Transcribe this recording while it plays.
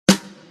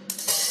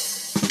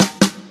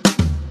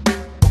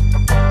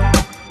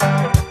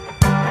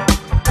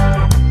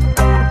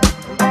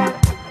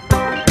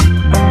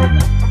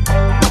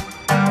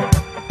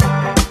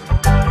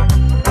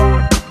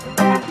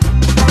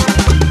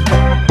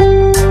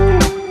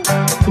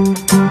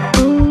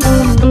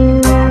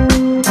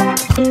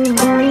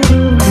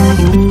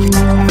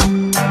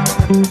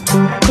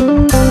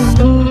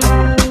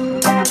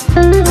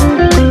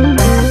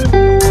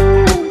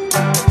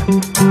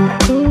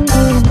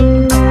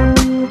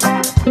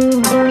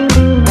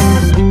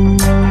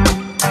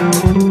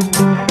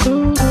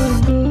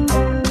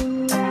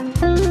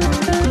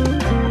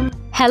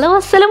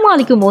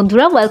আসসালামু আলাইকুম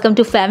বন্ধুরা, welcome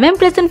to ফ্যাম and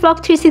present blog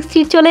 360।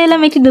 চলে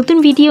এলাম একটি নতুন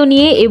ভিডিও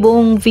নিয়ে এবং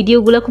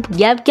ভিডিওগুলো খুব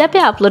গ্যাপে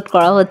আপলোড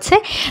করা হচ্ছে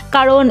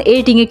কারণ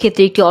এডিটিংয়ের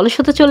ক্ষেত্রে একটি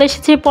অলসতা চলে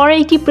এসেছে, পরে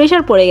একটি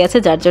প্রেশার পড়ে গেছে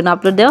যার জন্য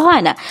আপলোড দেওয়া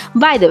হয় না।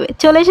 বাই দ্য ওয়ে,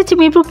 চলে এসেছি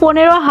মিরপুর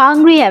 15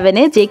 হাংরি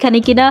হ্যাভেনে, যেখানে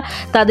কিনা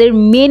তাদের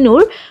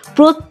মেনুর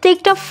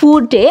প্রত্যেকটা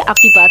ফুডে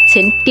আপনি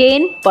পাচ্ছেন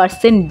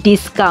 10%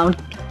 ডিসকাউন্ট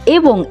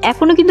এবং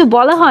এখনও কিন্তু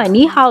বলা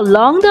হয়নি how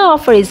long the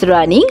offer is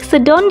running, so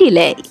don't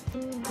delay.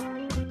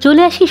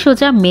 চলে আসি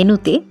সোজা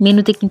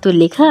মেনুতে কিন্তু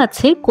লেখা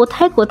আছে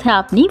কোথায় কোথায়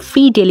আপনি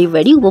ফ্রি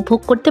ডেলিভারি উপভোগ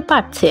করতে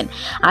পারছেন।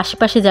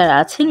 আশেপাশে যারা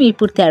আছেন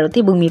মিরপুর 13তে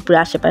এবং মিরপুর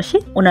আশেপাশে,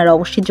 ওনারা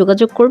অবশ্যই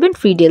যোগাযোগ করবেন,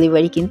 ফ্রি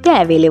ডেলিভারি কিন্তু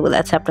অ্যাভেলেবল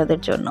আছে আপনাদের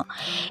জন্য।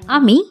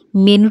 আমি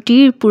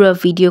মেনুটির পুরো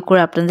ভিডিও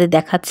করে আপনাদের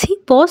দেখাচ্ছি,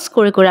 পজ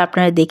করে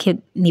আপনারা দেখে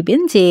নেবেন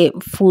যে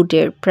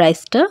ফুডের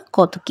প্রাইসটা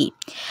কত কি।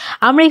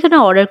 আমরা এখানে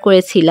অর্ডার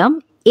করেছিলাম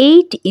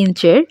 8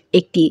 ইঞ্চের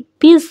একটি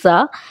পিৎজা,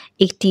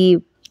 একটি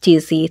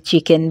চিজি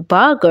চিকেন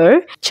বার্গার,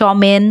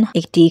 চাউমিন,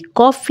 একটি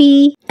কফি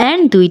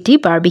অ্যান্ড 2টি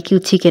বারবিকিউ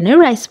চিকেনের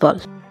রাইস বল।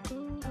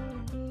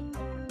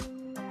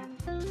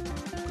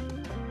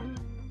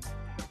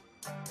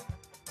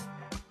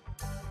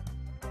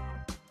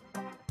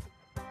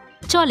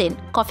 চলেন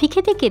কফি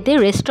খেতে খেতে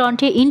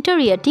রেস্টুরেন্টের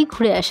ইন্টেরিয়রটি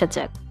ঘুরে আসা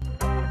যাক।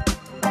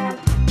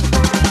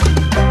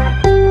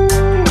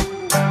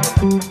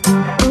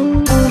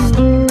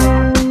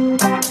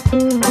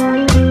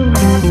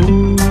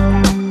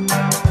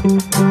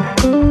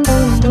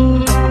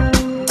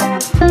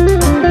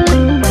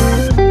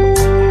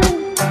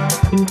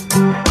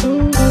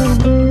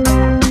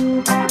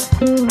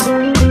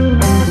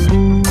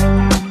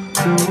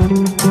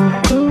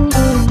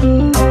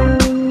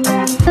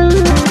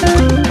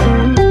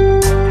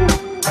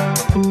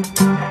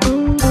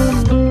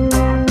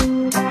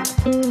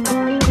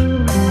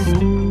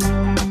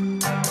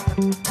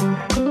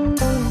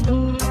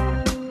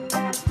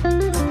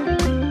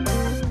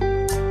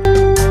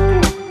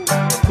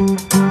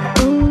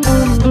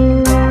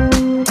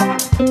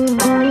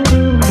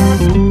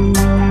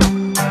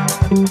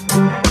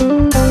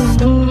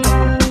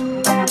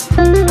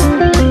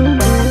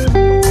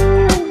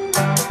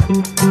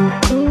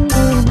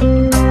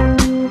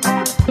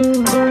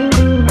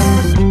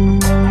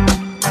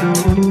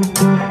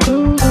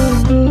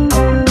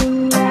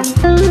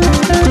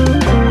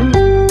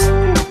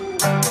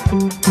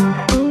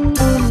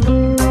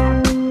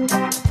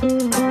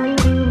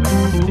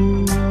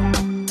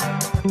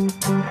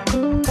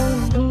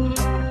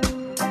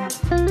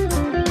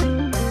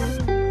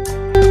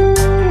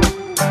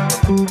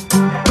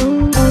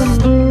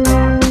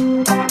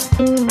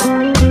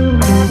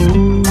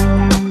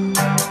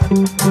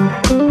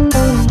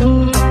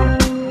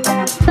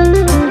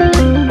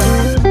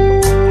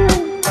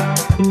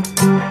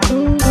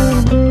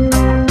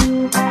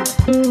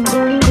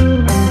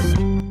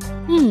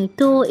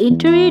 তো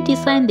ইন্টেরিয়র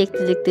ডিজাইন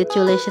দেখতে দেখতে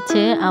চলে এসেছে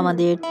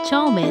আমাদের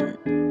chowmein.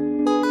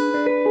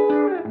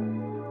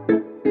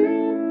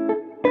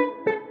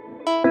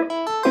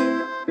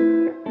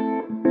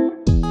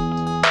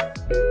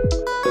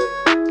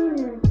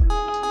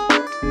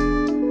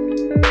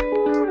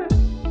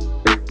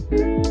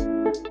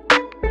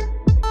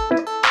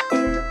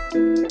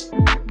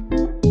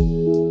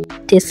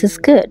 This is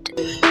good.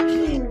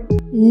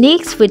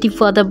 Next, waiting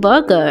for the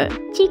burger.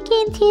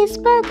 Chicken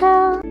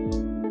cheeseburger.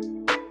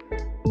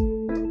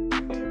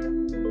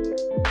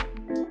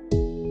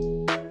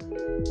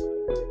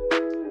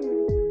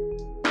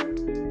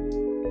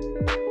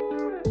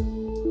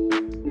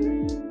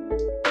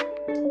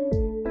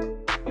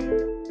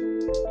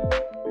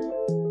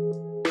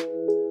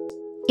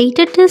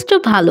 এইটার টেস্টও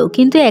ভালো,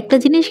 কিন্তু একটা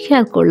জিনিস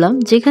খেয়াল করলাম,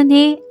 যেখানে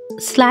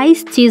স্লাইস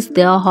চিজ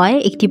দেওয়া হয়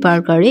একটি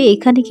বার্গারে,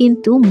 এখানে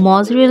কিন্তু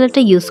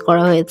মজরেলাটা ইউজ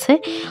করা হয়েছে।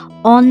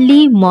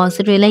 অনলি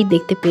মজরেলাই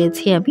দেখতে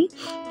পেয়েছি আমি,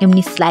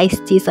 এমনি স্লাইস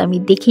চিজ আমি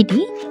দেখিনি।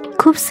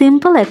 খুব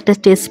সিম্পল একটা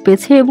টেস্ট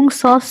পেয়েছে এবং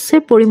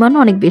সসের পরিমাণও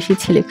অনেক বেশি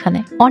ছিল এখানে।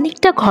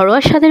 অনেকটা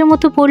ঘরোয়া স্বাদের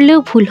মতো পড়লেও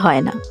ভুল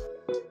হয় না।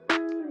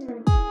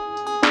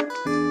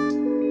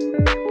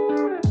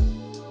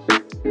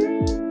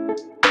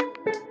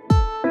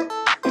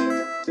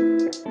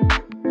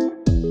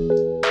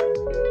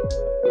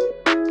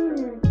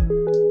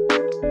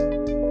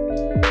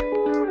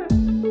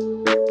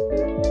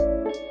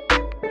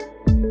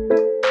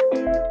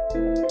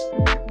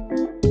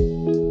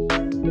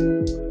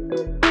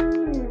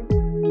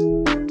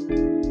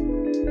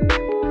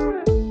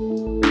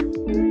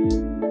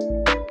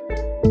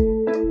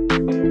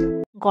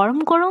 গরম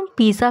গরম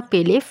পিৎজা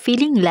পেলে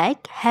feeling like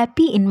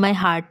happy in my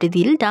হার্টে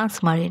দিল ডান্স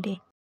মারে রে।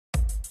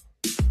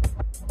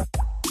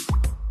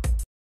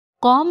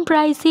 কম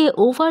প্রাইসে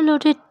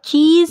ওভারলোডেড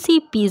চিজি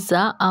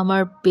পিৎজা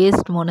আমার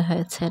বেস্ট মনে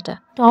হয়েছে এটা।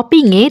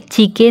 টপিংয়ে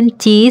chicken,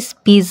 cheese,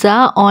 pizza,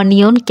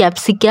 onion,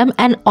 capsicum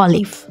and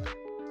olive.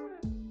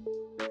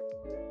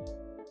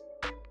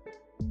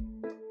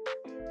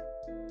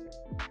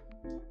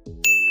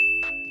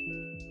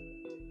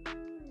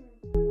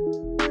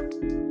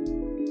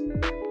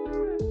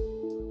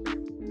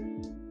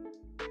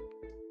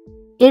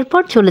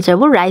 এরপর চলে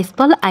যাব রাইস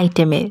বল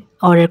আইটেমে।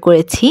 অর্ডার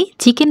করেছি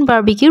চিকেন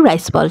বারবিকিউ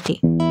রাইস বলটি।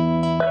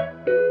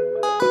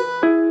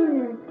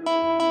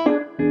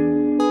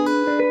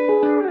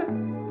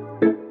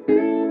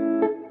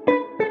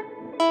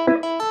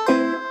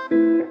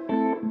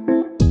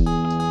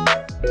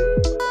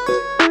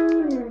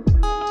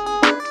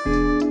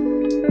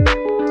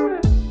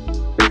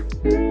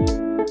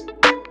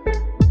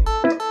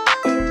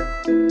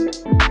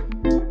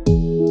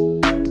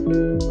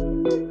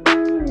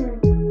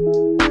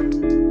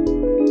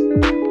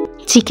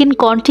 চিকেন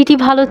কোয়ান্টিটি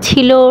ভালো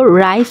ছিল,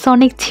 রাইস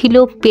অনেক ছিল,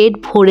 পেট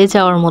ভরে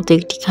যাওয়ার মতো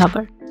একটি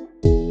খাবার।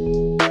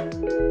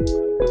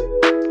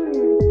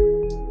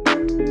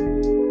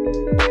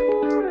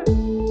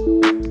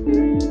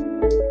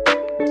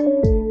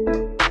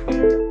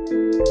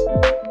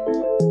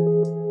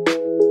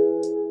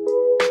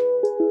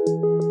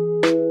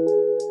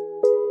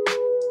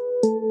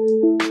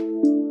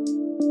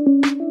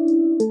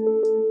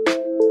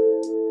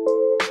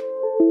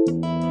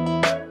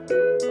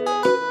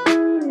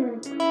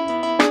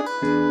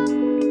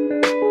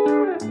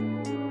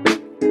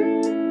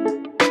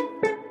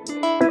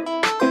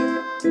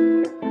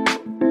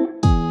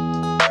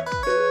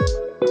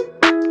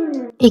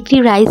 একটি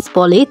রাইস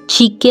বলে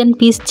চিকেন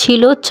পিস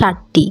ছিল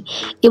 4টি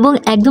এবং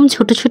একদম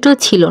ছোট ছোট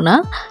ছিল না,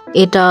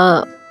 এটা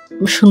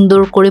সুন্দর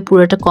করে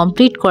পুরোটা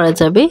কমপ্লিট করা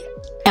যাবে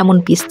এমন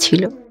পিস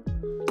ছিল।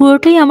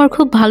 পুরোটাই আমার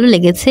খুব ভালো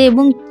লেগেছে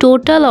এবং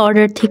টোটাল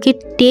অর্ডার থেকে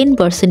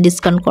 10%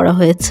 ডিসকাউন্ট করা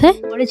হয়েছে।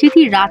 পরে যদি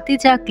রাতে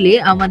জাগলে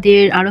আমাদের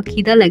আরও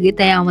খিদা লাগে,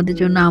 তাই আমাদের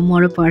জন্য আম্মু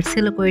আরও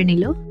পার্সেলও করে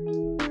নিল।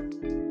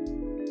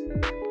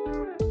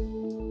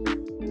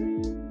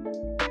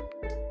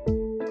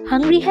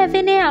 হাংরি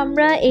হ্যাভেনে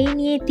আমরা এই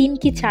নিয়ে 3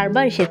 কি 4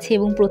 বার এসেছি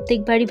এবং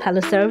প্রত্যেকবারই ভালো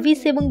সার্ভিস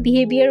এবং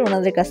বিহেভিয়ার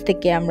ওনাদের কাছ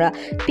থেকে আমরা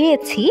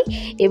পেয়েছি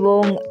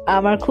এবং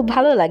আমার খুব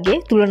ভালো লাগে।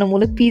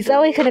 তুলনামূলক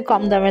পিৎজাও এখানে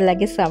কম দামে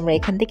লাগে, সো আমরা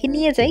এখান থেকে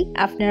নিয়ে যাই।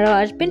 আপনারাও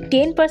আসবেন,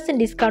 10%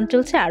 ডিসকাউন্ট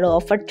চলছে, আরও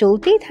অফার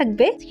চলতেই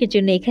থাকবে।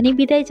 সেজন্য এখানেই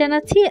বিদায়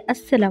জানাচ্ছি।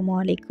 আসসালামু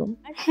আলাইকুম।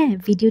 আর হ্যাঁ,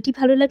 ভিডিওটি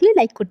ভালো লাগলে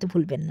লাইক করতে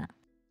ভুলবেন না।